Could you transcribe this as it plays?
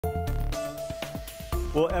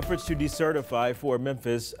Well, efforts to decertify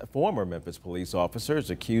former Memphis police officers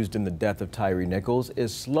accused in the death of Tyre Nichols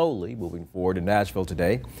is slowly moving forward in Nashville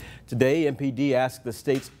today. Today, MPD asked the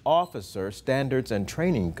state's Officer Standards and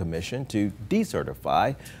Training Commission to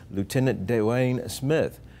decertify Lieutenant Dwayne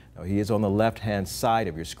Smith. Now, he is on the left-hand side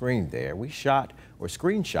of your screen there. We shot or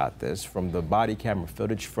screenshot this from the body camera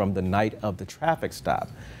footage from the night of the traffic stop.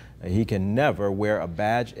 He can never wear a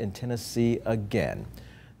badge in Tennessee again.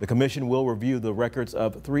 The commission will review the records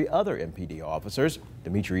of 3 other MPD officers,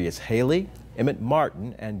 Demetrius Haley, Emmett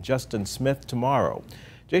Martin, and Justin Smith, tomorrow.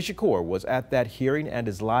 Jay Shakur was at that hearing and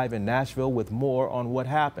is live in Nashville with more on what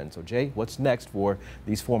happened. So, Jay, what's next for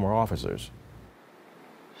these former officers?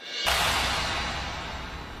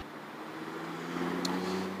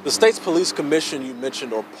 The state's police commission you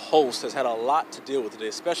mentioned, or POST, has had a lot to deal with today,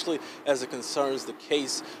 especially as it concerns the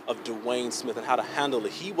case of Dwayne Smith and how to handle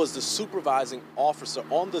it. He was the supervising officer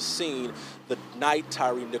on the scene the night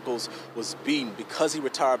Tyre Nichols was beaten. Because he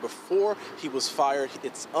retired before he was fired,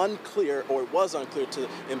 it's unclear, or it was unclear to the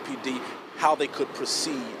MPD, how they could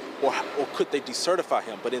proceed or could they decertify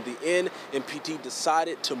him. But in the end, MPD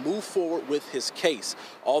decided to move forward with his case,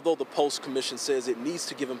 although the POST Commission says it needs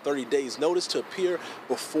to give him 30 days notice to appear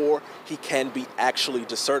before he can be actually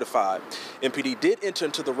decertified. MPD did enter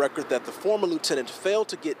into the record that the former lieutenant failed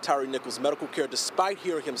to get Tyre Nichols medical care despite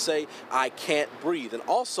hearing him say, "I can't breathe," and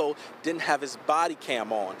also didn't have his body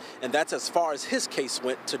cam on. And that's as far as his case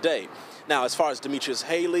went today. Now, as far as Demetrius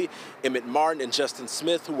Haley, Emmett Martin, and Justin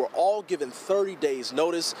Smith, who were all given 30 days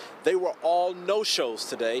notice, they were all no-shows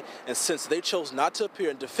today, and since they chose not to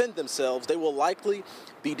appear and defend themselves, they will likely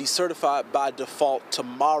be decertified by default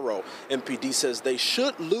tomorrow. MPD says they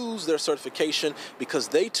should lose their certification because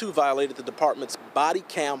they too violated the department's body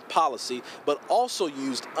cam policy, but also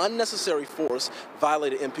used unnecessary force,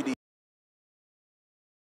 violated MPD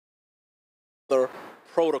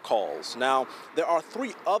protocols. Now, there are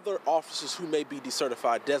 3 other officers who may be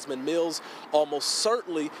decertified. Desmond Mills almost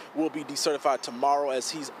certainly will be decertified tomorrow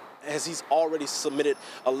as he's already submitted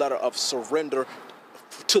a letter of surrender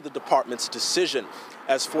to the department's decision.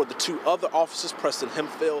 As for the 2 other officers, Preston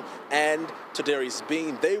Hemphill and Tadarius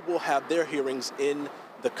Bean, they will have their hearings in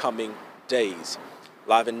the coming days.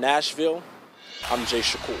 Live in Nashville, I'm Jay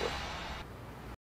Shakur.